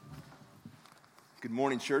Good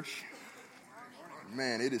morning, church.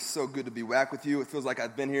 Man, it is so good to be back with you. It feels like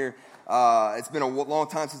I've been here. It's been a long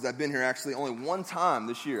time since I've been here, actually. Only one time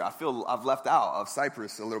this year. I feel I've left out of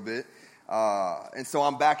Cyprus a little bit. And so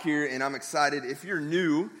I'm back here, and I'm excited. If you're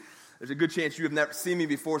new, there's a good chance you have never seen me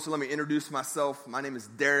before, so let me introduce myself. My name is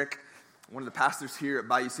Derek, one of the pastors here at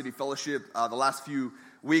Bayou City Fellowship. The last few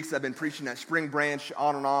weeks I've been preaching at Spring Branch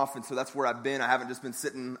on and off, and so that's where I've been. I haven't just been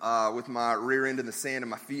sitting with my rear end in the sand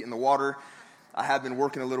and my feet in the water. I have been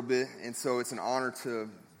working a little bit, and so it's an honor to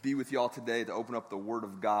be with y'all today to open up the Word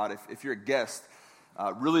of God. If you're a guest,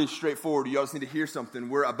 really straightforward, you all just need to hear something.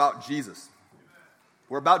 We're about Jesus.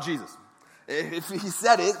 We're about Jesus. If he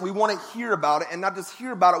said it, we want to hear about it, and not just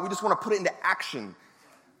hear about it, we just want to put it into action.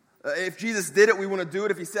 If Jesus did it, we want to do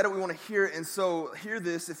it. If he said it, we want to hear it. And so hear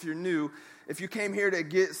this if you're new. If you came here to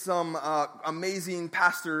get some amazing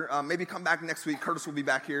pastor, maybe come back next week. Curtis will be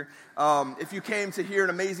back here. If you came to hear an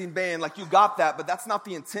amazing band, like you got that, but that's not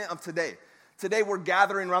the intent of today. Today we're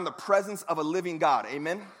gathering around the presence of a living God.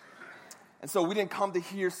 Amen? And so we didn't come to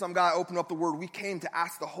hear some guy open up the Word. We came to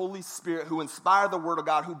ask the Holy Spirit, who inspired the Word of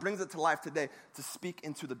God, who brings it to life today, to speak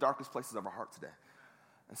into the darkest places of our heart today.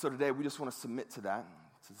 And so today we just want to submit to that,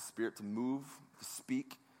 to the Spirit to move, to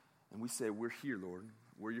speak. And we say, we're here, Lord.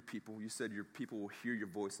 We're your people. You said your people will hear your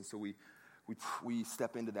voice. And so we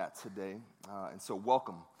step into that today. And so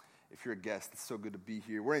welcome. If you're a guest, it's so good to be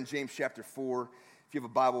here. We're in James chapter 4. If you have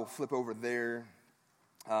a Bible, flip over there.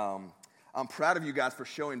 I'm proud of you guys for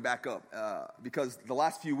showing back up. Because the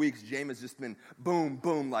last few weeks, James has just been boom,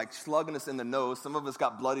 boom, like slugging us in the nose. Some of us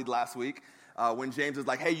got bloodied last week when James was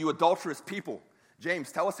like, hey, you adulterous people.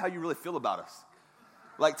 James, tell us how you really feel about us.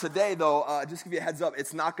 Like today, though, just give you a heads up,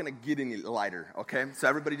 it's not going to get any lighter, okay? So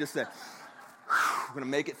everybody just say, we're going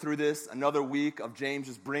to make it through this. Another week of James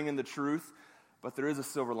just bringing the truth. But there is a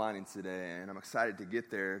silver lining today, and I'm excited to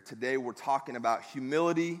get there. Today, we're talking about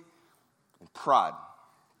humility and pride.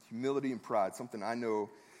 Humility and pride, something I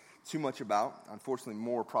know too much about. Unfortunately,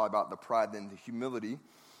 more probably about the pride than the humility.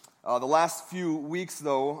 The last few weeks,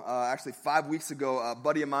 though, actually 5 weeks ago, a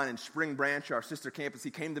buddy of mine in Spring Branch, our sister campus,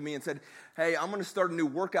 he came to me and said, hey, I'm going to start a new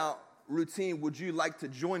workout routine. Would you like to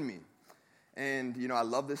join me? And, you know, I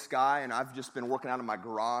love this guy, and I've just been working out in my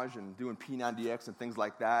garage and doing P90X and things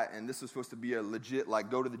like that. And this was supposed to be a legit,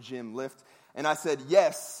 like, go to the gym lift. And I said,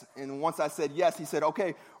 yes. And once I said yes, he said,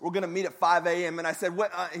 okay, we're going to meet at 5 a.m. And I said,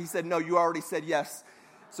 what? He said, no, you already said yes.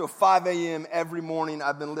 So 5 a.m. every morning,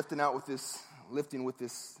 I've been lifting with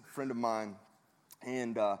this friend of mine.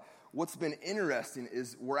 And what's been interesting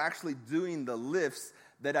is we're actually doing the lifts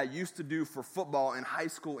that I used to do for football in high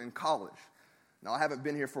school and college. Now, I haven't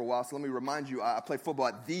been here for a while, so let me remind you, I played football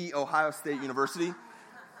at The Ohio State University.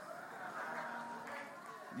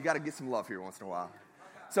 You got to get some love here once in a while.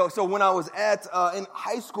 So when I was in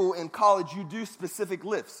high school and college, you do specific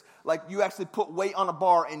lifts. Like you actually put weight on a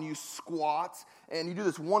bar and you squat, and you do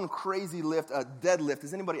this one crazy lift, a deadlift.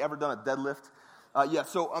 Has anybody ever done a deadlift? Yeah,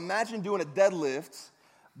 so imagine doing a deadlift,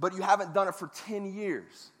 but you haven't done it for 10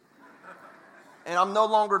 years. And I'm no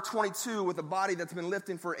longer 22 with a body that's been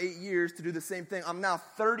lifting for 8 years to do the same thing. I'm now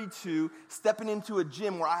 32, stepping into a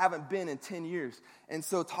gym where I haven't been in 10 years. And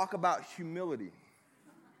so talk about humility.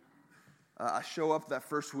 I show up that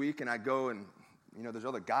first week and I go and, you know, there's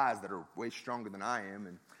other guys that are way stronger than I am.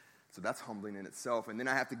 And so that's humbling in itself. And then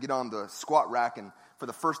I have to get on the squat rack. And for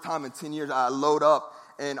the first time in 10 years, I load up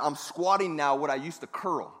and I'm squatting now what I used to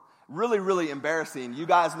curl. Really, really embarrassing. You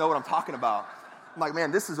guys know what I'm talking about. I'm like,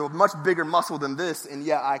 man, this is a much bigger muscle than this, and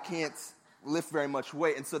yeah, I can't lift very much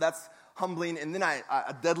weight. And so that's humbling. And then I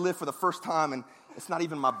deadlift for the first time, and it's not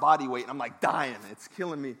even my body weight, and I'm like dying. It's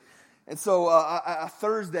killing me. And so a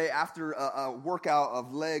Thursday after a workout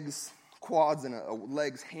of legs, quads, and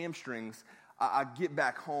legs, hamstrings, I get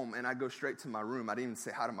back home, and I go straight to my room. I didn't even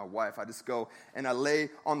say hi to my wife. I just go, and I lay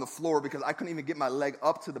on the floor because I couldn't even get my leg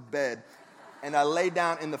up to the bed. And I lay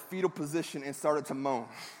down in the fetal position and started to moan.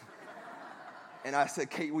 And I said,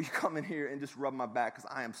 Kate, will you come in here and just rub my back? Because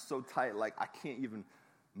I am so tight, like I can't even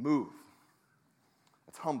move.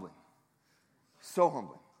 It's humbling. So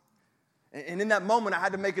humbling. And in that moment, I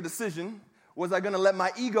had to make a decision. Was I going to let my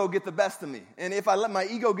ego get the best of me? And if I let my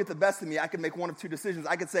ego get the best of me, I could make one of two decisions.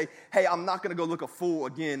 I could say, hey, I'm not going to go look a fool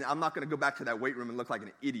again. I'm not going to go back to that weight room and look like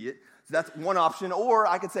an idiot. So that's one option. Or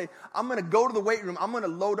I could say, I'm going to go to the weight room. I'm going to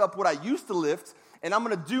load up what I used to lift. And I'm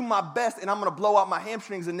going to do my best, and I'm going to blow out my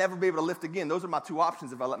hamstrings and never be able to lift again. Those are my two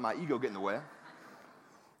options if I let my ego get in the way.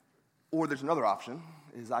 Or there's another option,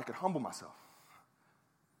 is I could humble myself.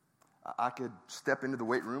 I could step into the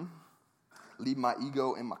weight room, leave my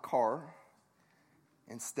ego in my car,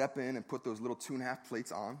 and step in and put those little 2.5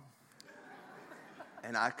 plates on.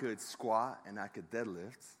 and I could squat, and I could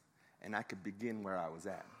deadlift, and I could begin where I was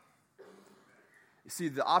at. You see,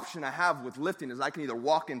 the option I have with lifting is I can either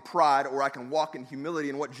walk in pride or I can walk in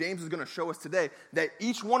humility. And what James is going to show us today, that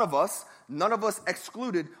each one of us, none of us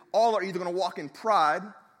excluded, all are either going to walk in pride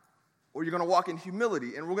or you're going to walk in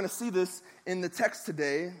humility. And we're going to see this in the text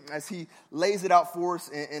today as he lays it out for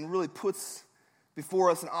us and really puts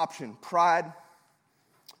before us an option, pride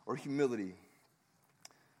or humility.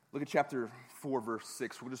 Look at chapter 4, verse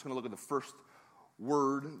 6. We're just going to look at the first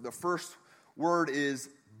word. The first word is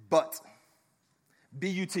but.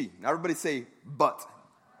 B-U-T. Now everybody say but.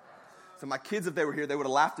 So my kids, if they were here, they would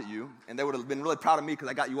have laughed at you, and they would have been really proud of me because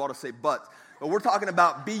I got you all to say but. But we're talking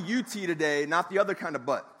about B-U-T today, not the other kind of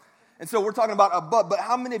but. And so we're talking about a but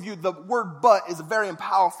how many of you, the word but is a very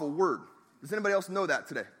powerful word? Does anybody else know that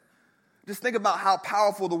today? Just think about how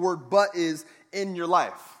powerful the word but is in your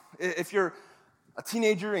life. If you're a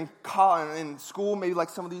teenager in school, maybe like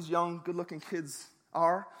some of these young, good-looking kids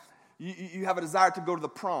are, you have a desire to go to the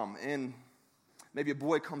prom, and maybe a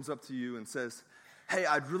boy comes up to you and says, hey,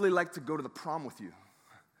 I'd really like to go to the prom with you,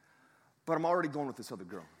 but I'm already going with this other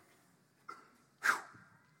girl. Whew.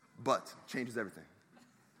 But changes everything.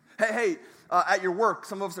 Hey, at your work,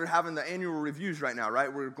 some of us are having the annual reviews right now,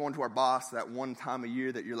 right? We're going to our boss that one time a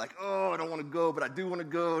year that you're like, oh, I don't want to go, but I do want to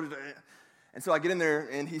go. And so I get in there,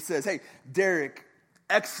 and he says, hey, Derek,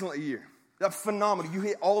 excellent year. That's phenomenal. You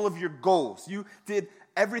hit all of your goals. You did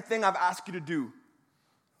everything I've asked you to do,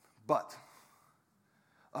 but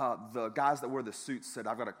the guys that wear the suits said,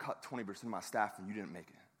 I've got to cut 20% of my staff, and you didn't make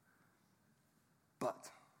it. But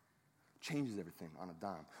changes everything on a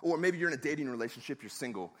dime. Or maybe you're in a dating relationship, you're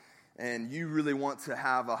single, and you really want to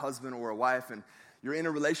have a husband or a wife, and you're in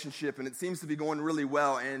a relationship, and it seems to be going really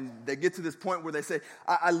well, and they get to this point where they say,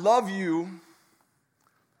 I love you,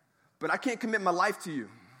 but I can't commit my life to you.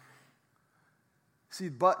 See,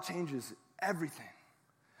 but changes everything.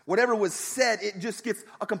 Whatever was said, it just gets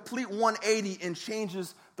a complete 180 and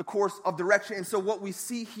changes the course of direction. And so what we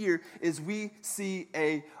see here is we see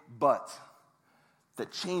a but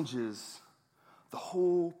that changes the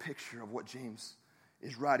whole picture of what James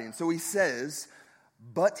is writing. So he says,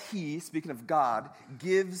 but he, speaking of God,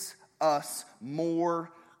 gives us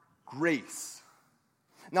more grace.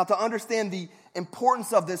 Now, to understand the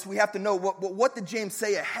importance of this, we have to know what did James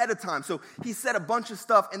say ahead of time. So he said a bunch of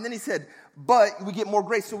stuff, and then he said, but we get more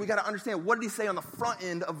grace. So we got to understand, what did he say on the front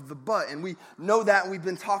end of the but? And we know that, and we've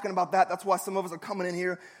been talking about that. That's why some of us are coming in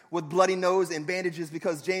here with bloody nose and bandages,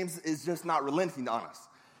 because James is just not relenting on us.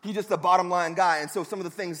 He's just a bottom line guy. And so some of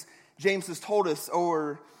the things James has told us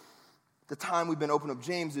over the time we've been opening up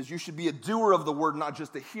James is you should be a doer of the word, not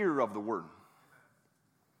just a hearer of the word.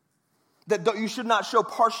 That you should not show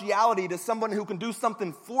partiality to someone who can do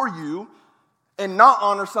something for you and not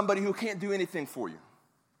honor somebody who can't do anything for you.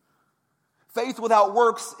 Faith without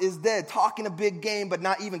works is dead. Talking a big game, but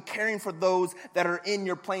not even caring for those that are in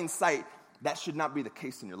your plain sight. That should not be the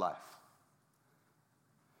case in your life.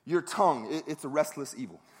 Your tongue, it's a restless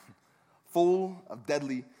evil, full of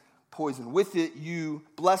deadly poison. With it, you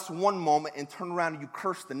bless one moment and turn around and you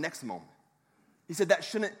curse the next moment. He said that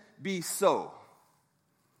shouldn't be so.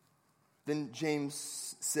 Then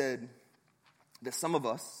James said that some of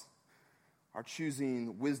us are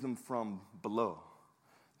choosing wisdom from below,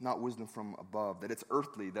 not wisdom from above, that it's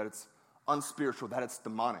earthly, that it's unspiritual, that it's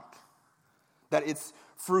demonic, that its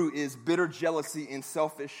fruit is bitter jealousy and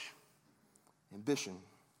selfish ambition.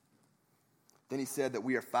 Then he said that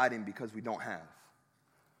we are fighting because we don't have.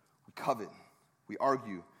 We covet, we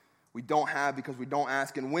argue, we don't have because we don't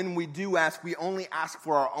ask, and when we do ask, we only ask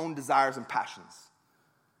for our own desires and passions.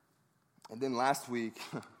 And then last week,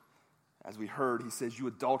 as we heard, he says, you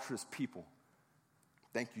adulterous people.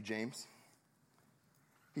 Thank you, James.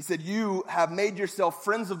 He said, you have made yourself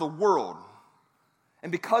friends of the world.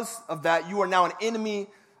 And because of that, you are now an enemy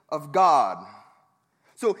of God.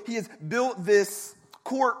 So he has built this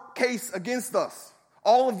court case against us.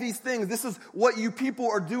 All of these things, this is what you people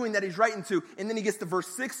are doing that he's writing to. And then he gets to verse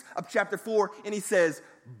 6 of chapter 4, and he says,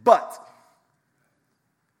 but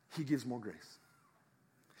he gives more grace.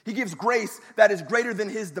 He gives grace that is greater than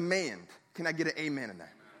his demand. Can I get an amen in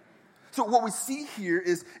that? So what we see here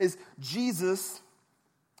is Jesus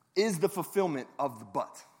is the fulfillment of the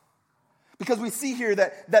but. Because we see here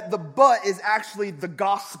that the but is actually the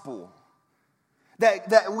gospel.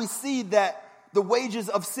 That we see that the wages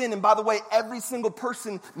of sin, and by the way, every single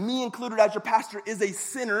person, me included as your pastor, is a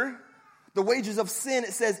sinner. The wages of sin,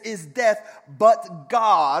 it says, is death, but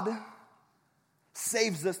God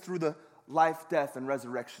saves us through the life, death, and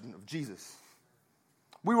resurrection of Jesus.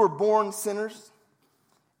 We were born sinners,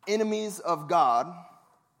 enemies of God,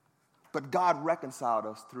 But God reconciled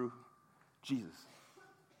us through Jesus.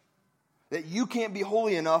 That you can't be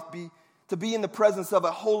holy enough to be in the presence of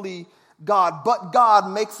a holy God, but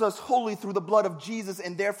God makes us holy through the blood of Jesus,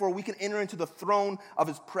 and therefore we can enter into the throne of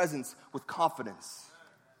his presence with confidence.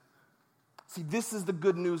 See, this is the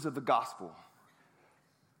good news of the gospel.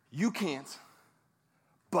 You can't,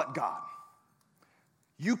 but God.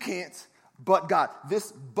 You can't, but God.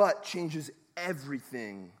 This but changes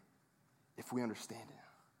everything if we understand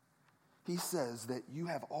it. He says that you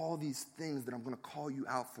have all these things that I'm going to call you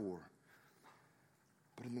out for.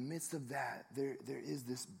 But in the midst of that, there is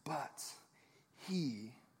this but.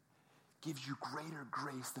 He gives you greater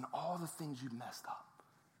grace than all the things you've messed up.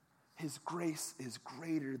 His grace is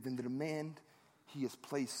greater than the demand he has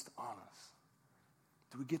placed on us.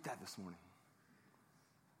 Do we get that this morning?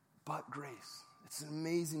 But grace. It's an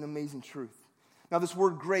amazing, amazing truth. Now, this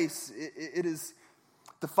word grace, it is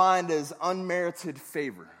defined as unmerited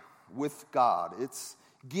favor with God. It's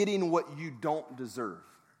getting what you don't deserve.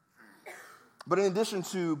 But in addition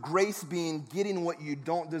to grace being getting what you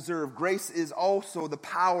don't deserve, grace is also the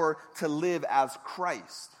power to live as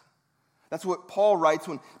Christ. That's what Paul writes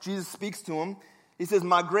when Jesus speaks to him. He says,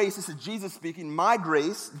 my grace, this is Jesus speaking, my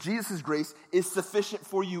grace, Jesus' grace, is sufficient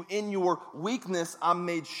for you. In your weakness, I'm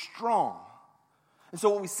made strong. And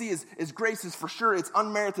so what we see is grace is for sure, it's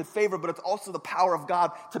unmerited favor, but it's also the power of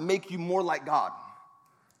God to make you more like God.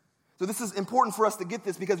 So this is important for us to get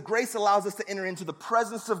this because grace allows us to enter into the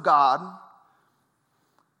presence of God.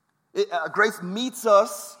 Grace meets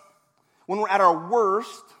us when we're at our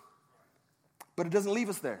worst, but it doesn't leave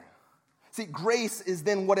us there. See, grace is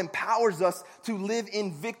then what empowers us to live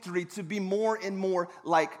in victory, to be more and more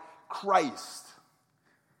like Christ.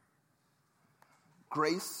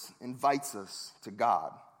 Grace invites us to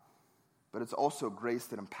God, but it's also grace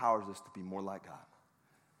that empowers us to be more like God.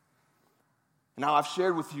 Now, I've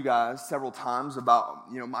shared with you guys several times about,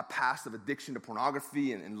 my past of addiction to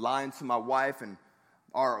pornography and lying to my wife and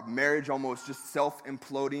our marriage almost just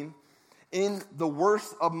self-imploding. In the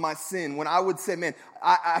worst of my sin, when I would say, man,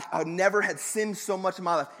 I never had sinned so much in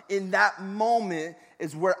my life, in that moment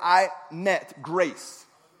is where I met grace.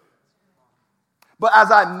 But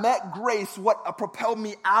as I met grace, what propelled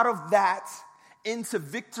me out of that into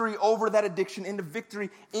victory over that addiction, into victory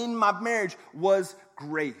in my marriage was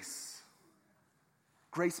grace.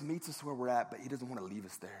 Grace meets us where we're at, but he doesn't want to leave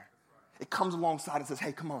us there. It comes alongside and says,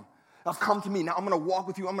 hey, come on. Now come to me. Now I'm going to walk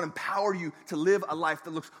with you. I'm going to empower you to live a life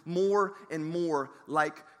that looks more and more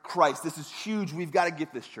like Christ. This is huge. We've got to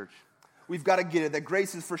get this, church. We've got to get it. That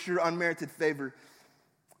grace is for sure unmerited favor,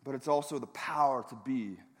 but it's also the power to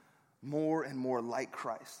be more and more like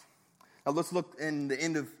Christ. Now let's look in the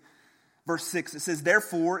end of verse 6. It says,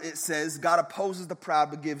 therefore, it says, God opposes the proud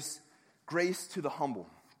but gives grace to the humble.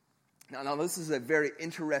 Now this is a very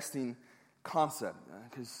interesting concept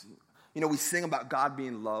because, we sing about God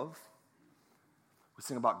being love. We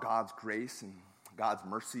sing about God's grace and God's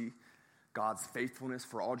mercy, God's faithfulness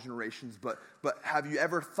for all generations. But have you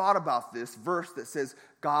ever thought about this verse that says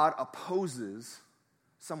God opposes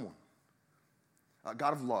someone? A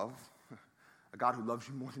God of love, a God who loves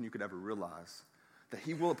you more than you could ever realize, that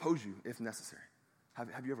he will oppose you if necessary.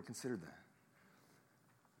 Have you ever considered that?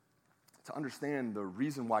 To understand the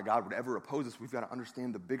reason why God would ever oppose us, we've got to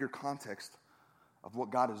understand the bigger context of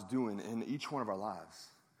what God is doing in each one of our lives.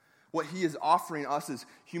 What he is offering us as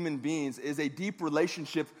human beings is a deep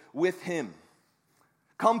relationship with him.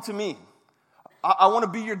 Come to me. I want to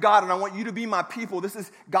be your God and I want you to be my people. This is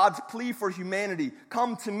God's plea for humanity.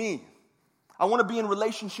 Come to me. I want to be in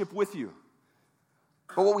relationship with you.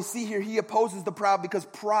 But what we see here, he opposes the proud because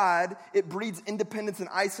pride, it breeds independence and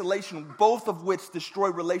isolation, both of which destroy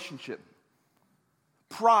relationship.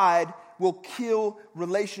 Pride will kill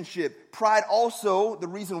relationship. Pride also, the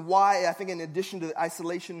reason why, I think in addition to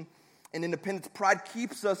isolation and independence, pride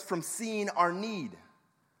keeps us from seeing our need.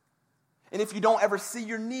 And if you don't ever see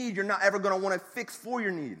your need, you're not ever going to want to fix for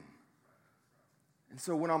your need. And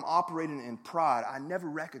so when I'm operating in pride, I never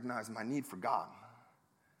recognize my need for God.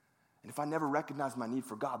 And if I never recognize my need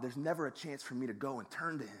for God, there's never a chance for me to go and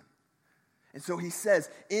turn to him. And so he says,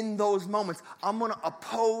 in those moments, I'm going to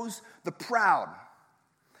oppose the proud.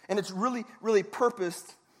 And it's really, really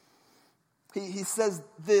purposed. He says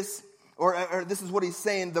this, or this is what he's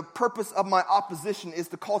saying, the purpose of my opposition is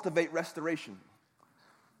to cultivate restoration.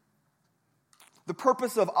 The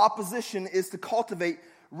purpose of opposition is to cultivate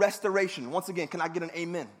restoration. Once again, can I get an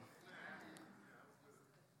amen?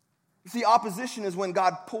 You see, opposition is when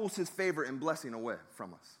God pulls his favor and blessing away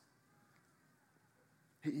from us.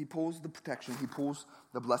 He pulls the protection. He pulls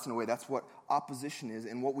the blessing away. That's what opposition is.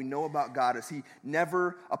 And what we know about God is he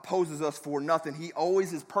never opposes us for nothing. He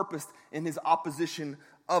always is purposed in his opposition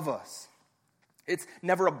of us. It's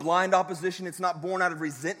never a blind opposition. It's not born out of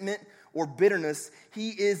resentment or bitterness. He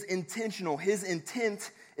is intentional. His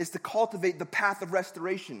intent is to cultivate the path of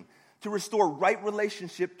restoration, to restore right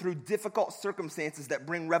relationship through difficult circumstances that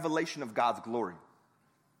bring revelation of God's glory.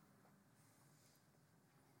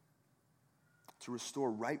 To restore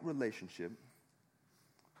right relationship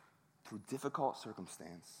through difficult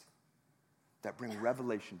circumstance that bring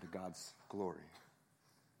revelation to God's glory.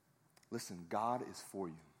 Listen, God is for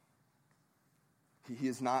you. He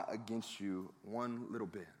is not against you one little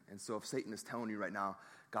bit. And so if Satan is telling you right now,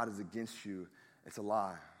 God is against you, it's a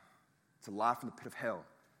lie. It's a lie from the pit of hell.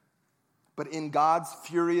 But in God's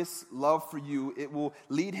furious love for you, it will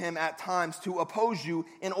lead him at times to oppose you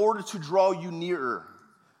in order to draw you nearer.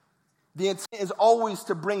 The intent is always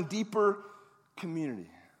to bring deeper community.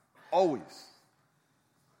 Always.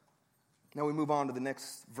 Now we move on to the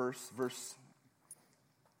next verse, verse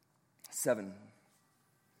 7.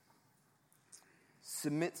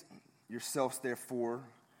 Submit yourselves, therefore,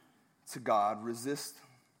 to God. Resist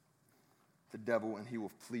the devil, and he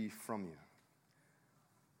will flee from you.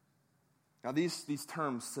 Now these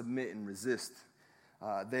terms, submit and resist,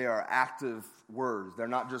 they are active words. They're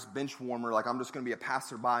not just bench warmer, like I'm just going to be a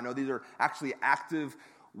passerby. No, these are actually active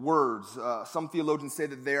words. Some theologians say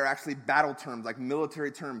that they are actually battle terms, like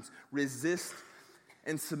military terms. Resist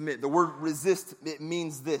and submit. The word resist, it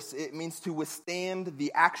means this. It means to withstand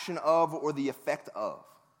the action of or the effect of.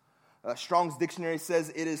 Strong's dictionary says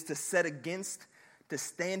it is to set against, to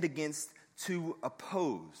stand against, to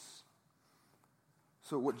oppose.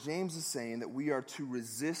 So what James is saying, that we are to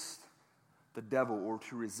resist the devil or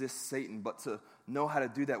to resist Satan, but to know how to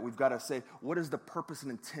do that, we've got to say, what is the purpose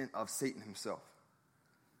and intent of Satan himself?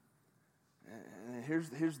 And here's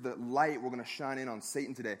the light we're going to shine in on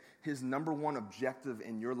Satan today. His number one objective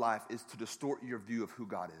in your life is to distort your view of who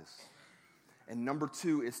God is. And number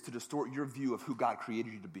two is to distort your view of who God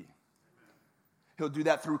created you to be. He'll do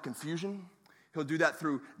that through confusion. He'll do that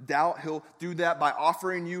through doubt. He'll do that by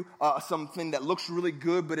offering you something that looks really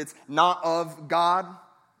good, but it's not of God.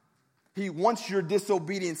 He wants your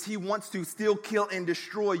disobedience. He wants to steal, kill, and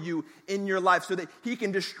destroy you in your life so that he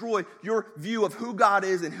can destroy your view of who God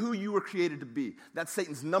is and who you were created to be. That's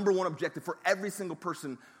Satan's number one objective for every single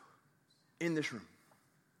person in this room.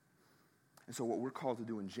 And so what we're called to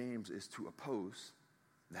do in James is to oppose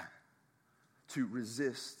that, to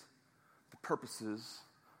resist the purposes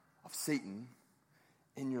of Satan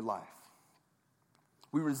in your life.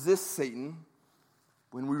 We resist Satan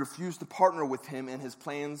when we refuse to partner with him in his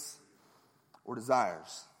plans or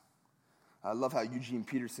desires. I love how Eugene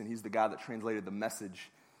Peterson, he's the guy that translated the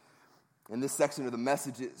Message. In this section of the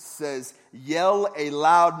Message, it says, "Yell a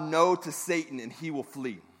loud no to Satan and he will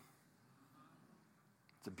flee."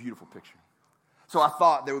 It's a beautiful picture. So I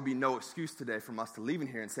thought there would be no excuse today from us to leave in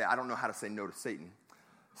here and say, I don't know how to say no to Satan.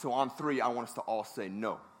 So on 3, I want us to all say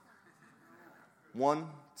no. 1,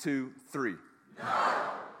 2, 3. No.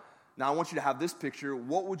 Now I want you to have this picture.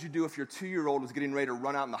 What would you do if your 2-year-old was getting ready to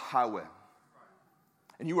run out on the highway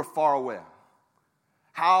and you were far away?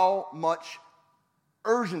 How much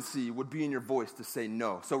urgency would be in your voice to say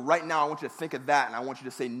no? So right now I want you to think of that, and I want you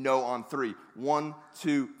to say no on 3. 1,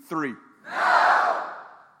 2, 3. No!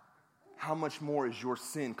 How much more is your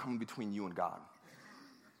sin coming between you and God?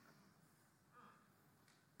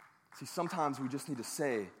 See, sometimes we just need to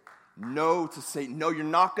say no to Satan. No, you're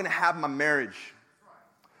not going to have my marriage.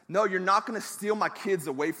 No, you're not going to steal my kids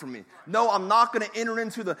away from me. No, I'm not going to enter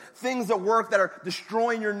into the things at work that are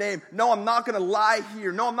destroying your name. No, I'm not going to lie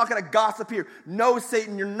here. No, I'm not going to gossip here. No,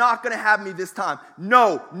 Satan, you're not going to have me this time.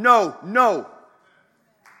 No, no, no.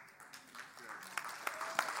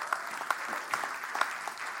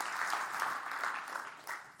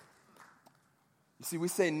 You see, we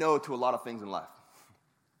say no to a lot of things in life.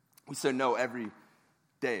 We say no every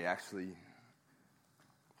day, actually.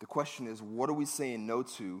 The question is, what are we saying no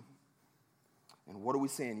to, and what are we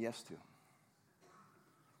saying yes to?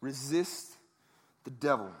 Resist the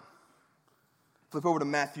devil. Flip over to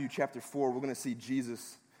Matthew chapter 4. We're going to see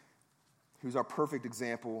Jesus, who's our perfect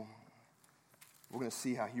example. We're going to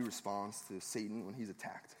see how he responds to Satan when he's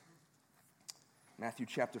attacked. Matthew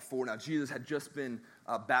chapter 4. Now, Jesus had just been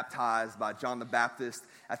baptized by John the Baptist.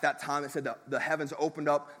 At that time, it said the heavens opened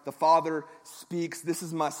up. The Father speaks, "This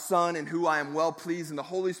is my Son in whom I am well pleased." And the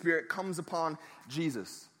Holy Spirit comes upon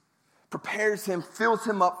Jesus, prepares him, fills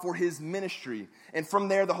him up for his ministry. And from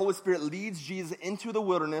there, the Holy Spirit leads Jesus into the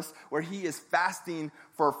wilderness where he is fasting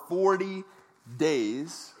for 40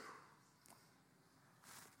 days.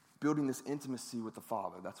 building this intimacy with the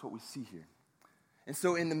Father. That's what we see here. And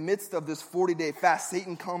so in the midst of this 40-day fast,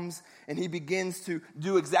 Satan comes and he begins to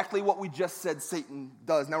do exactly what we just said Satan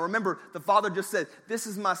does. Now remember, the Father just said, "This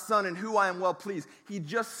is my Son in who I am well pleased." He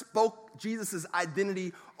just spoke Jesus'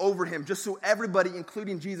 identity over him, just so everybody,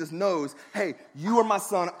 including Jesus, knows, hey, you are my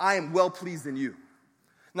Son, I am well pleased in you.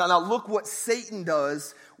 Now look what Satan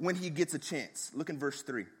does when he gets a chance. Look in verse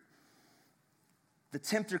 3. The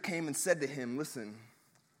tempter came and said to him, listen,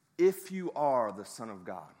 if you are the Son of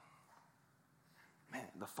God. Man,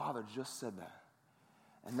 the Father just said that.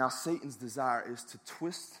 And now Satan's desire is to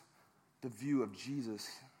twist the view of Jesus,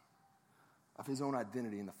 of his own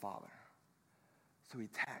identity in the Father. So he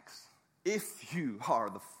attacks, if you are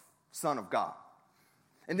the Son of God.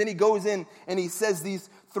 And then he goes in and he says these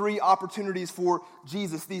three opportunities for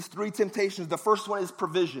Jesus, these three temptations. The first one is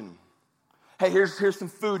provision. Hey, here's some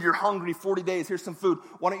food. You're hungry, 40 days. Here's some food.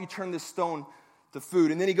 Why don't you turn this stone to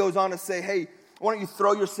food? And then he goes on to say, hey, why don't you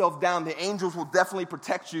throw yourself down? The angels will definitely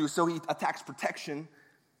protect you. So he attacks protection.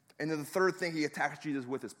 And then the third thing he attacks Jesus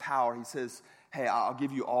with is power. He says, hey, I'll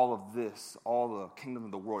give you all of this, all the kingdom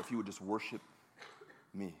of the world, if you would just worship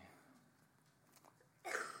me.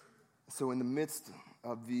 So in the midst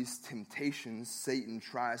of these temptations, Satan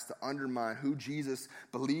tries to undermine who Jesus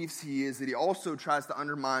believes he is. That he also tries to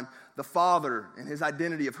undermine the Father and his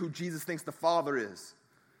identity of who Jesus thinks the Father is.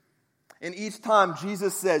 And each time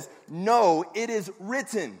Jesus says, no, it is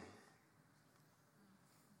written.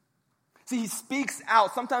 See, he speaks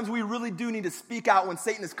out. Sometimes we really do need to speak out when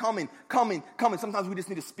Satan is coming. Sometimes we just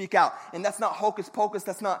need to speak out. And that's not hocus pocus.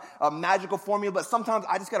 That's not a magical formula. But sometimes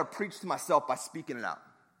I just got to preach to myself by speaking it out.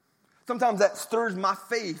 Sometimes that stirs my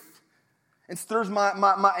faith and stirs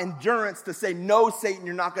my endurance to say, no, Satan,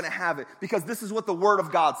 you're not going to have it. Because this is what the Word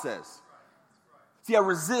of God says. See, I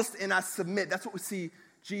resist and I submit. That's what we see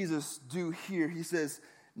Jesus do here. He says,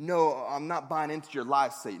 no, I'm not buying into your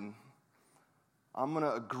lies, Satan. I'm going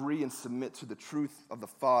to agree and submit to the truth of the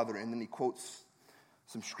Father. And then he quotes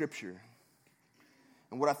some scripture.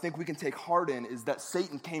 And what I think we can take heart in is that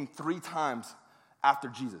Satan came 3 times after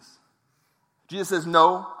Jesus. Jesus says,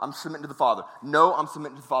 no, I'm submitting to the Father. No, I'm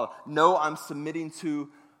submitting to the Father. No, I'm submitting to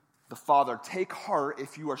the Father. Take heart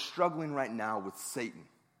if you are struggling right now with Satan.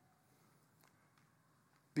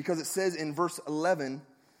 Because it says in verse 11,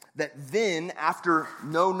 that then, after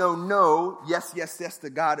no, yes to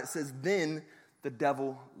God, it says, then the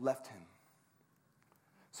devil left him.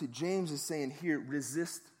 See, James is saying here,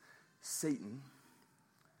 resist Satan,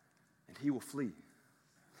 and he will flee.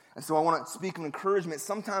 And so I want to speak of encouragement.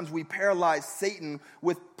 Sometimes we paralyze Satan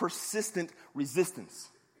with persistent resistance.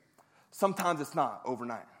 Sometimes it's not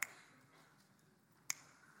overnight.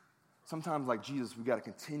 Sometimes, like Jesus, we've got to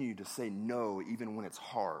continue to say no even when it's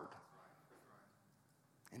hard.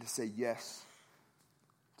 And to say yes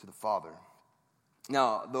to the Father.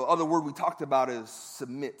 Now, the other word we talked about is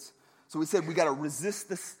submit. So we said we got to resist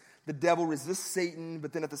the devil, resist Satan,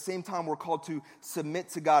 but then at the same time we're called to submit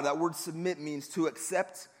to God. That word submit means to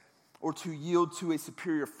accept or to yield to a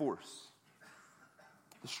superior force.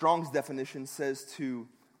 The Strong's definition says to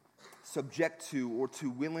subject to or to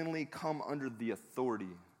willingly come under the authority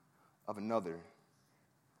of another.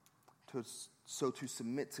 So to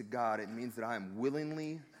submit to God, it means that I am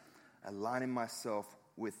willingly aligning myself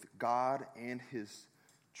with God and his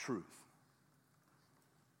truth.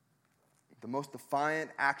 The most defiant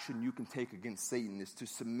action you can take against Satan is to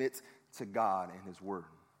submit to God and his word.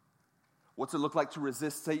 What's it look like to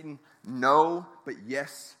resist Satan? No, but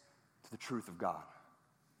yes to the truth of God.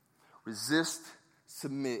 Resist,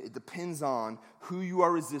 submit. It depends on who you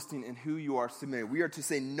are resisting and who you are submitting. We are to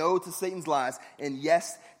say no to Satan's lies and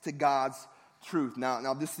yes to God's truth.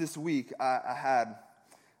 Now this week, I had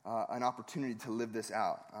an opportunity to live this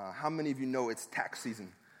out. How many of you know it's tax season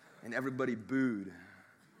and everybody booed?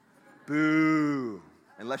 Boo!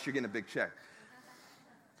 Unless you're getting a big check.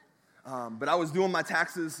 But I was doing my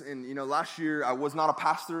taxes, and last year I was not a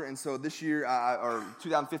pastor, and so this year, or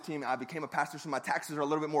 2015, I became a pastor, so my taxes are a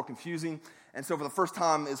little bit more confusing. And so for the first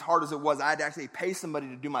time, as hard as it was, I had to actually pay somebody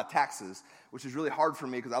to do my taxes, which is really hard for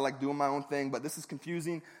me because I like doing my own thing, but this is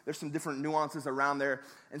confusing. There's some different nuances around there.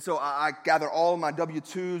 And so I gather all of my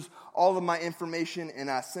W-2s, all of my information,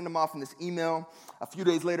 and I send them off in this email. A few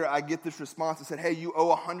days later, I get this response that said, hey, you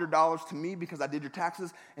owe $100 to me because I did your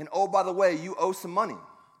taxes, and oh, by the way, you owe some money.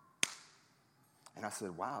 And I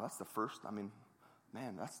said, wow, that's the first,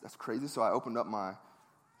 man, that's crazy. So I opened up my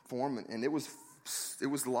form, and it was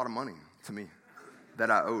a lot of money to me.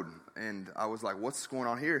 that I owed. And I was like, what's going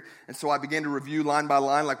on here? And so I began to review line by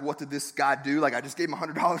line, like, what did this guy do? Like, I just gave him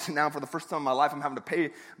 $100, and now for the first time in my life, I'm having to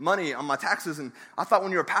pay money on my taxes. And I thought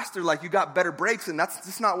when you're a pastor, like, you got better breaks, and that's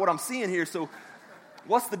just not what I'm seeing here. So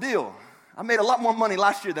what's the deal? I made a lot more money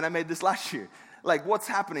last year than I made this last year. Like, what's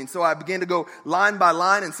happening? So I began to go line by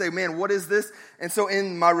line and say, man, what is this? And so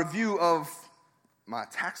in my review of my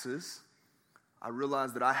taxes, I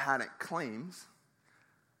realized that I hadn't claimed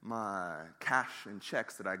my cash and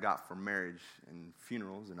checks that I got for marriage and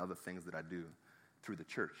funerals and other things that I do through the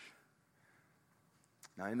church.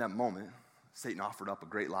 Now, in that moment, Satan offered up a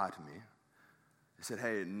great lie to me. He said,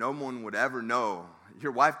 hey, no one would ever know.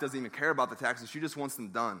 Your wife doesn't even care about the taxes. She just wants them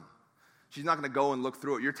done. She's not going to go and look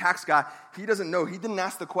through it. Your tax guy, he doesn't know. He didn't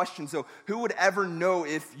ask the question. So who would ever know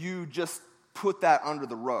if you just put that under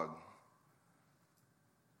the rug?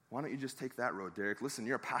 Why don't you just take that road, Derek? Listen,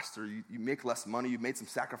 you're a pastor. You make less money. You've made some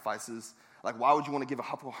sacrifices. Like, why would you want to give a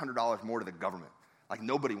couple $100 more to the government? Like,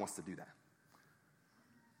 nobody wants to do that.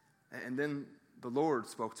 And then the Lord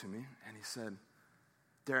spoke to me, and he said,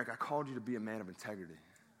 Derek, I called you to be a man of integrity.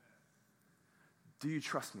 Do you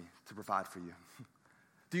trust me to provide for you?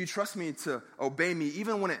 Do you trust me to obey me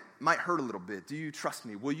even when it might hurt a little bit? Do you trust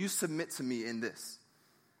me? Will you submit to me in this?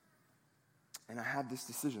 And I had this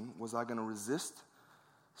decision. Was I going to resist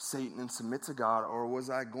Satan and submit to God, or was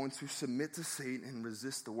I going to submit to Satan and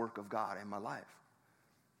resist the work of God in my life?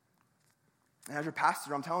 And as your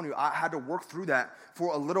pastor, I'm telling you, I had to work through that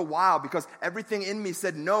for a little while because everything in me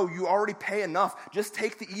said, no, you already pay enough. Just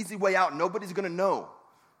take the easy way out. Nobody's going to know.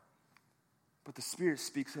 But the Spirit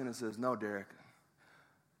speaks in and says, no, Derek,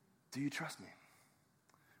 do you trust me?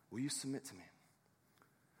 Will you submit to me?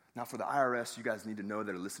 Now, for the IRS, you guys need to know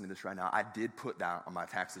that are listening to this right now, I did put down on my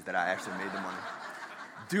taxes that I actually made the money.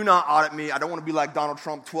 Do not audit me. I don't want to be like Donald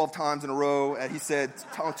Trump 12 times in a row. He said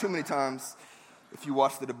too many times. If you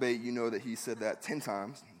watch the debate, you know that he said that 10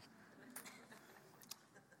 times.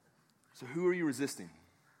 So who are you resisting?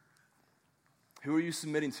 Who are you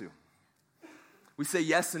submitting to? We say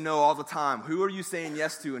yes and no all the time. Who are you saying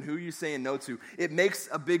yes to and who are you saying no to? It makes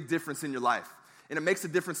a big difference in your life. And it makes a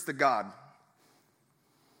difference to God.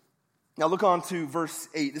 Now look on to verse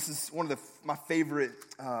 8. This is one of my favorite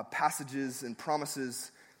passages and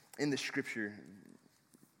promises in the scripture.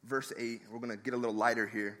 Verse 8, we're going to get a little lighter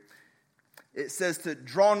here. It says to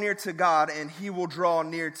draw near to God and he will draw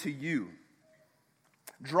near to you.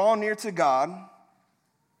 Draw near to God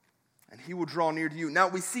and he will draw near to you. Now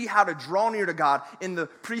we see how to draw near to God in the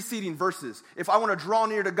preceding verses. If I want to draw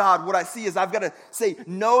near to God, what I see is I've got to say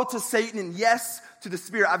no to Satan and yes to the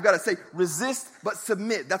Spirit. I've got to say resist but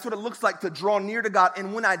submit. That's what it looks like to draw near to God.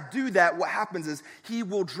 And when I do that, what happens is he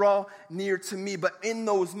will draw near to me. But in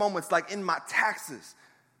those moments, like in my taxes,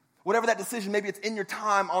 whatever that decision, maybe it's in your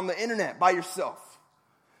time on the internet by yourself.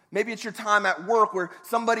 Maybe it's your time at work where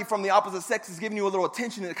somebody from the opposite sex is giving you a little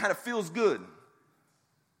attention and it kind of feels good.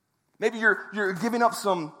 Maybe you're giving up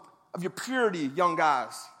some of your purity, young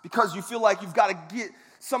guys, because you feel like you've got to get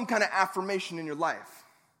some kind of affirmation in your life.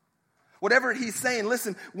 Whatever he's saying,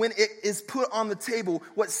 listen, when it is put on the table,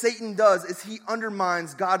 what Satan does is he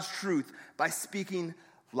undermines God's truth by speaking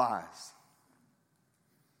lies.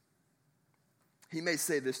 He may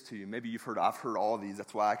say this to you. Maybe I've heard all of these.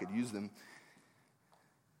 That's why I could use them.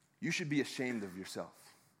 You should be ashamed of yourself.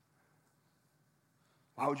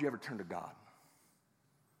 Why would you ever turn to God?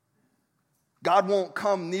 God won't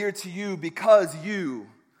come near to you because you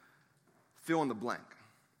fill in the blank.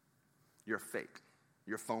 You're fake.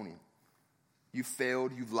 You're phony. You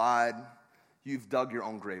failed. You've lied. You've dug your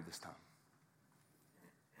own grave this time.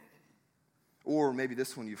 Or maybe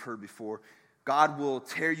this one you've heard before. God will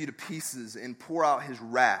tear you to pieces and pour out his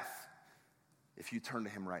wrath if you turn to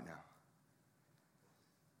him right now.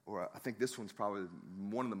 Or I think this one's probably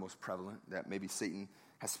one of the most prevalent that maybe Satan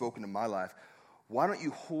has spoken to my life. Why don't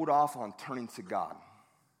you hold off on turning to God?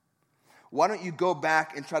 Why don't you go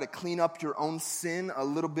back and try to clean up your own sin a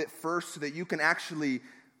little bit first so that you can actually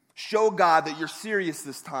show God that you're serious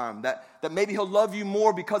this time, that maybe he'll love you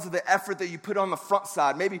more because of the effort that you put on the front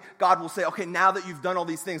side. Maybe God will say, okay, now that you've done all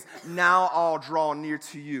these things, now I'll draw near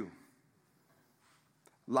to you.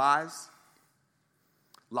 Lies,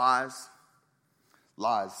 lies,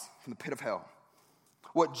 lies from the pit of hell.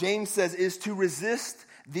 What James says is to resist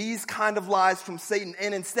these kind of lies from Satan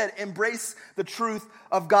and instead embrace the truth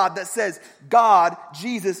of God that says God,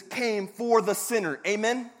 Jesus, came for the sinner.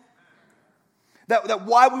 Amen? That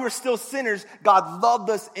while we were still sinners, God loved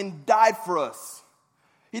us and died for us.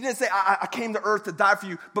 He didn't say, I came to earth to die for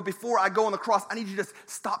you, but before I go on the cross, I need you to just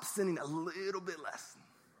stop sinning a little bit less.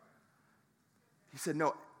 He said,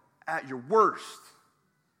 no, at your worst,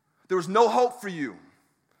 There was no hope for you.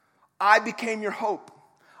 I became your hope.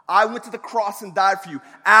 I went to the cross and died for you.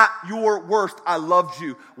 At your worst, I loved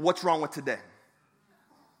you. What's wrong with today?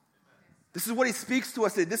 This is what he speaks to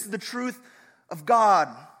us today. This is the truth of God.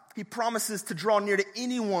 He promises to draw near to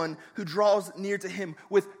anyone who draws near to him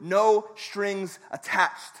with no strings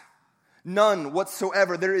attached. None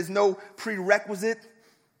whatsoever. There is no prerequisite.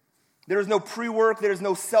 There is no pre-work. There is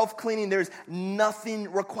no self-cleaning. There is nothing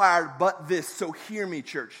required but this. So hear me,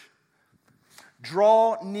 church.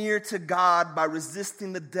 Draw near to God by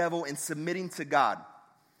resisting the devil and submitting to God.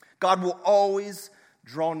 God will always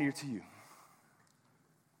draw near to you.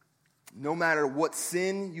 No matter what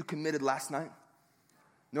sin you committed last night,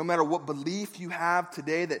 no matter what belief you have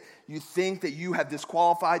today that you think that you have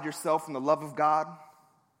disqualified yourself from the love of God,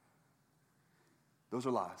 those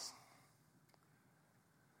are lies.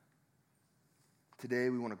 Today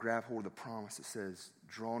we want to grab hold of the promise that says,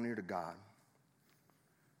 draw near to God,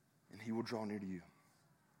 and he will draw near to you.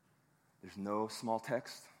 There's no small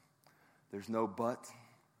text. There's no but.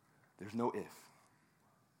 There's no if.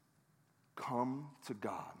 Come to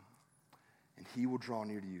God, and he will draw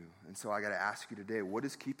near to you. And so I got to ask you today, what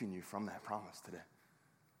is keeping you from that promise today?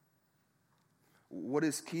 What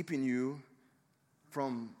is keeping you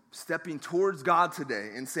from stepping towards God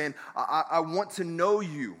today and saying, I want to know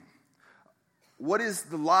you? What is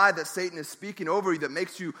the lie that Satan is speaking over you that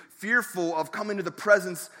makes you fearful of coming to the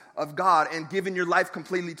presence of God and giving your life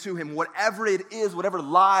completely to him? Whatever it is, whatever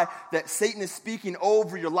lie that Satan is speaking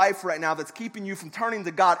over your life right now that's keeping you from turning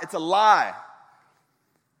to God, it's a lie.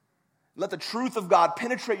 Let the truth of God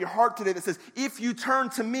penetrate your heart today that says, if you turn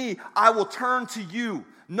to me, I will turn to you,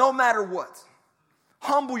 no matter what.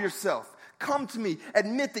 Humble yourself. Come to me.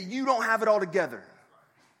 Admit that you don't have it all together.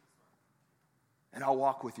 And I'll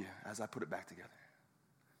walk with you as I put it back together.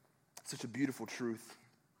 Such a beautiful truth.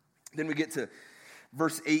 Then we get to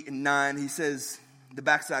verse 8 and 9. He says, the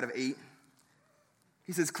backside of 8,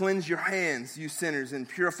 he says, cleanse your hands, you sinners, and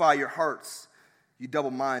purify your hearts, you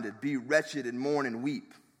double-minded. Be wretched and mourn and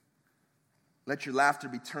weep. Let your laughter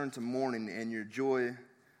be turned to mourning and your joy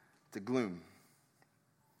to gloom.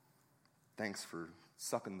 Thanks for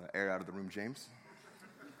sucking the air out of the room, James.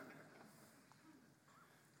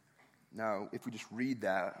 Now, if we just read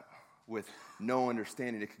that with no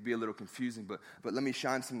understanding, it could be a little confusing, but let me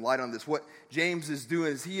shine some light on this. What James is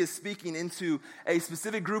doing is he is speaking into a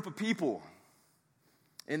specific group of people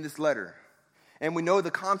in this letter. And we know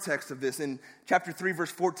the context of this. In chapter 3,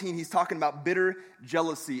 verse 14, he's talking about bitter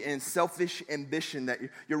jealousy and selfish ambition, that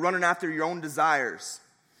you're running after your own desires,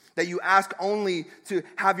 that you ask only to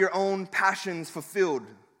have your own passions fulfilled.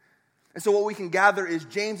 And so what we can gather is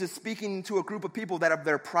James is speaking to a group of people that have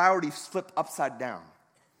their priorities flipped upside down,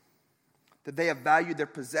 that they have valued their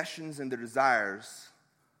possessions and their desires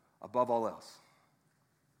above all else.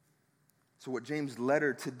 So what James'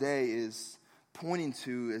 letter today is pointing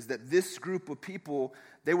to is that this group of people,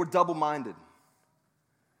 they were double-minded,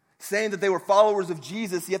 saying that they were followers of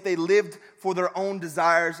Jesus, yet they lived for their own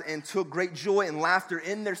desires and took great joy and laughter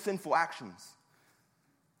in their sinful actions.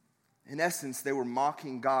 In essence, they were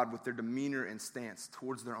mocking God with their demeanor and stance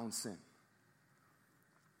towards their own sin.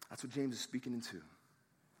 That's what James is speaking into.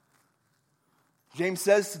 James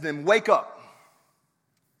says to them, wake up.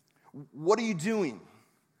 What are you doing?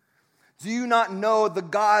 Do you not know the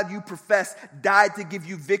God you profess died to give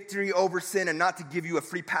you victory over sin and not to give you a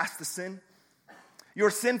free pass to sin? Your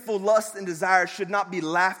sinful lusts and desires should not be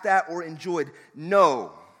laughed at or enjoyed.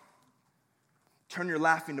 No. Turn your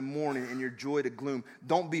laughing to mourning and your joy to gloom.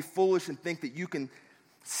 Don't be foolish and think that you can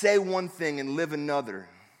say one thing and live another.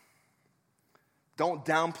 Don't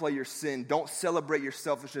downplay your sin. Don't celebrate your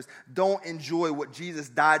selfishness. Don't enjoy what Jesus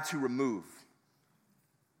died to remove.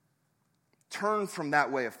 Turn from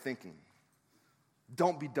that way of thinking.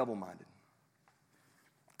 Don't be double-minded.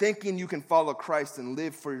 Thinking you can follow Christ and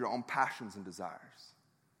live for your own passions and desires.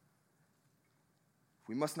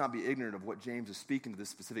 We must not be ignorant of what James is speaking to this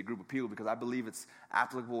specific group of people, because I believe it's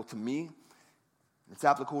applicable to me. It's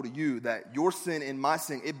applicable to you, that your sin and my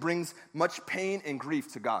sin, it brings much pain and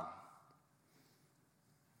grief to God.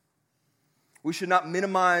 We should not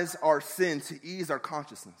minimize our sin to ease our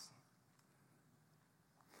consciousness.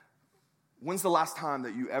 When's the last time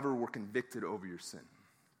that you ever were convicted over your sin?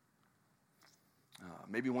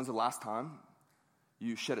 Maybe when's the last time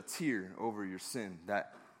you shed a tear over your sin,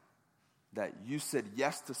 that you said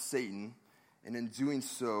yes to Satan, and in doing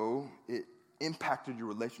so, it impacted your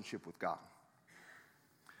relationship with God?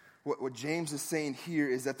 What James is saying here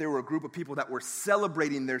is that there were a group of people that were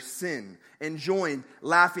celebrating their sin, enjoying,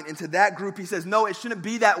 laughing. And to that group, he says, no, it shouldn't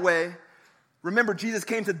be that way. Remember, Jesus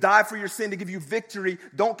came to die for your sin, to give you victory.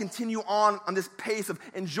 Don't continue on this pace of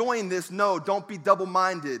enjoying this. No, don't be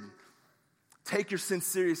double-minded. Take your sin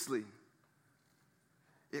seriously.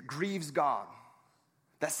 It grieves God.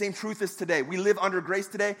 That same truth is today. We live under grace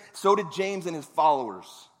today. So did James and his followers.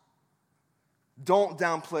 Don't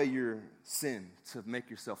downplay your sin to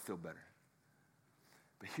make yourself feel better.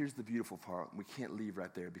 But here's the beautiful part. We can't leave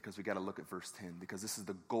right there because we got to look at verse 10, because this is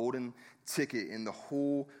the golden ticket in the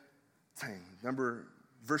whole thing. Remember,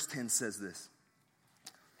 verse 10 says this: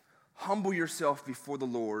 humble yourself before the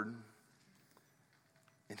Lord,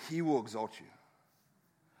 and he will exalt you.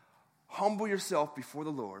 Humble yourself before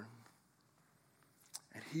the Lord,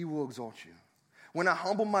 and he will exalt you. When I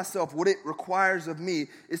humble myself, what it requires of me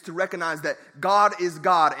is to recognize that God is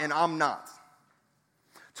God and I'm not.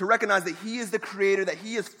 To recognize that he is the creator, that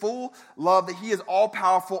he is full love, that he is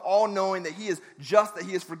all-powerful, all-knowing, that he is just, that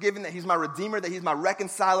he is forgiving, that he's my redeemer, that he's my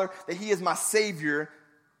reconciler, that he is my savior,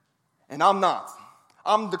 and I'm not.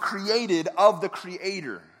 I'm the created of the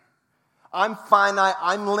creator. I'm finite,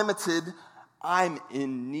 I'm limited, I'm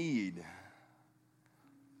in need.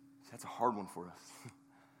 That's a hard one for us.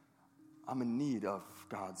 I'm in need of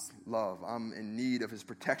God's love. I'm in need of his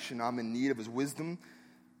protection. I'm in need of his wisdom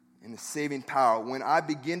and his saving power. When I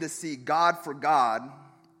begin to see God for God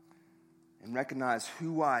and recognize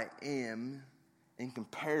who I am in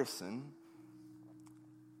comparison,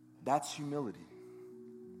 that's humility.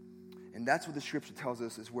 And that's what the scripture tells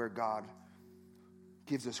us is where God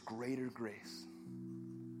gives us greater grace.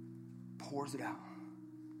 Pours it out.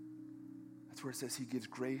 That's where it says he gives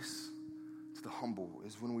grace to the humble,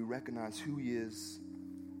 is when we recognize who he is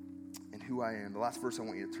and who I am. The last verse I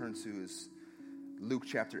want you to turn to is Luke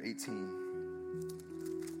chapter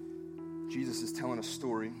 18. Jesus is telling a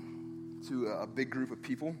story to a big group of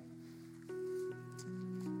people.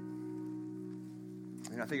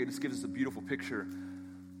 And I think it just gives us a beautiful picture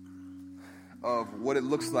of what it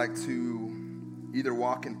looks like to either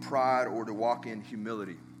walk in pride or to walk in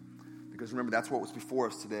humility. Because remember, that's what was before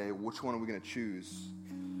us today. Which one are we going to choose?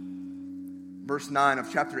 Verse 9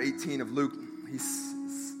 of chapter 18 of Luke,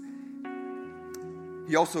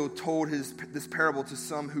 he also told this parable to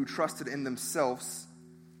some who trusted in themselves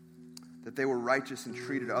that they were righteous and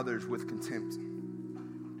treated others with contempt.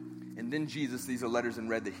 And then Jesus, these are letters in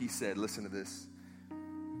red that he said, listen to this.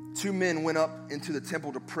 2 men went up into the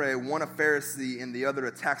temple to pray, one a Pharisee and the other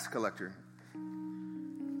a tax collector.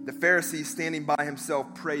 The Pharisee, standing by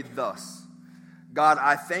himself, prayed thus: God,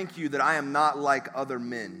 I thank you that I am not like other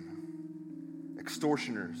men,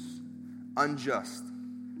 extortioners, unjust,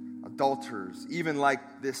 adulterers, even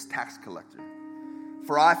like this tax collector.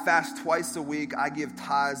 For I fast twice a week, I give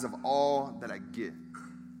tithes of all that I get.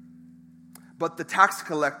 But the tax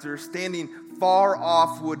collector, standing far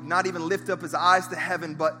off, would not even lift up his eyes to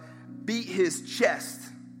heaven, but beat his chest,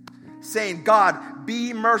 saying, God,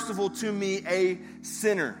 be merciful to me, a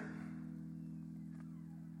sinner.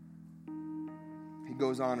 He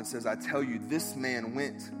goes on and says, I tell you, this man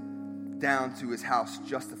went down to his house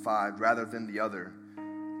justified rather than the other.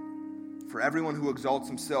 For everyone who exalts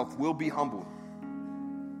himself will be humbled,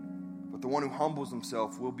 but the one who humbles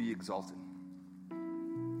himself will be exalted.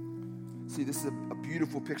 See, this is a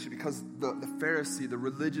beautiful picture because the Pharisee, the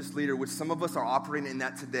religious leader, which some of us are operating in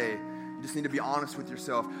that today, you just need to be honest with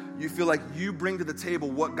yourself. You feel like you bring to the table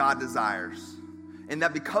what God desires. And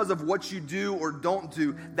that because of what you do or don't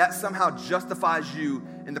do, that somehow justifies you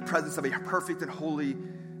in the presence of a perfect and holy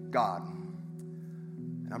God.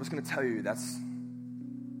 And I'm just going to tell you, that's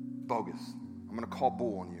bogus. I'm going to call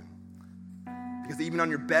bull on you. Because even on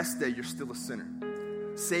your best day, you're still a sinner,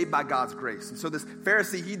 saved by God's grace. And so this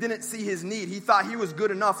Pharisee, he didn't see his need. He thought he was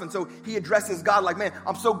good enough. And so he addresses God like, man,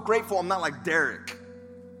 I'm so grateful I'm not like Derek.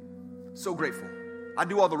 So grateful. I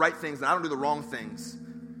do all the right things and I don't do the wrong things.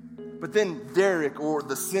 But then Derek, or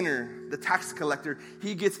the sinner, the tax collector,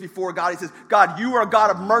 he gets before God. He says, God, you are a God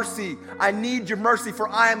of mercy. I need your mercy, for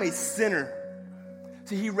I am a sinner.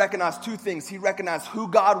 See, he recognized two things. He recognized who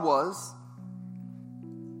God was,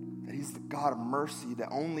 that he's the God of mercy, that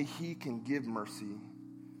only he can give mercy.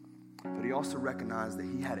 But he also recognized that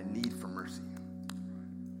he had a need for mercy.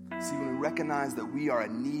 See, when we recognize that we are a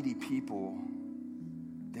needy people,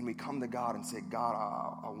 then we come to God and say, God,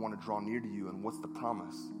 I want to draw near to you. And what's the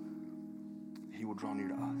promise? He will draw near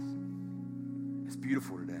to us. It's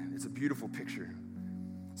beautiful today. It's a beautiful picture.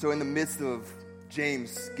 So in the midst of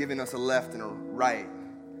James giving us a left and a right,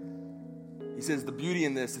 he says the beauty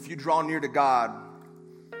in this, if you draw near to God,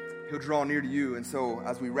 he'll draw near to you. And so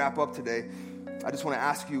as we wrap up today, I just want to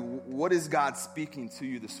ask you, what is God speaking to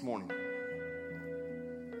you this morning?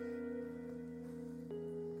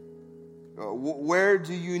 Where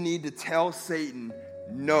do you need to tell Satan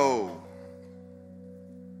no?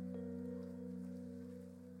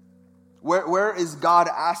 Where is God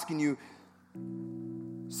asking you,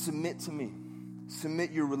 submit to me?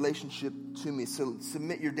 Submit your relationship to me.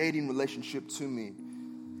 Submit your dating relationship to me.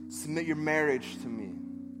 Submit your marriage to me.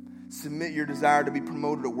 Submit your desire to be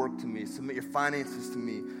promoted at work to me. Submit your finances to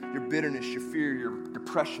me. Your bitterness, your fear, your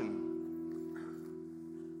depression.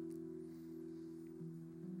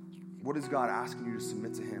 What is God asking you to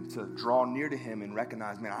submit to him? To draw near to him and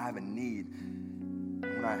recognize, man, I have a need.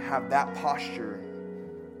 When I have that posture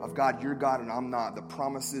of God, you're God and I'm not, the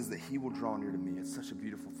promise is that he will draw near to me. It's such a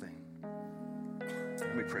beautiful thing.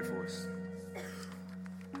 Let me pray for us.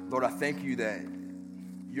 Lord, I thank you that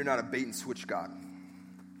you're not a bait and switch God.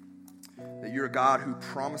 That you're a God who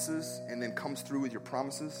promises and then comes through with your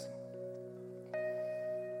promises.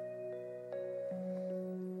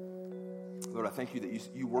 Lord, I thank you that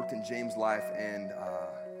you worked in James' life and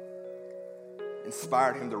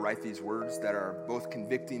inspired him to write these words that are both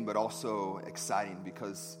convicting but also exciting,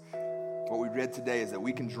 because what we read today is that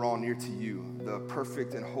we can draw near to you, the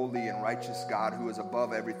perfect and holy and righteous God who is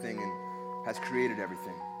above everything and has created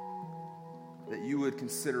everything. That you would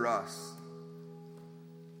consider us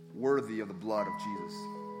worthy of the blood of Jesus,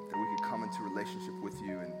 that we could come into relationship with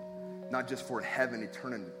you, and not just for heaven,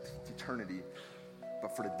 eternity,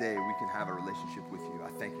 but for today we can have a relationship with you. I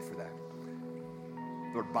thank you for that.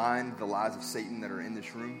 Lord, bind the lies of Satan that are in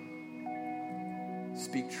this room.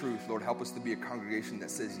 Speak truth. Lord, help us to be a congregation that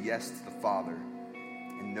says yes to the Father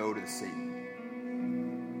and no to Satan.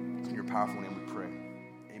 In your powerful name we pray.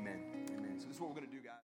 Amen. Amen. So this is what we're going to do.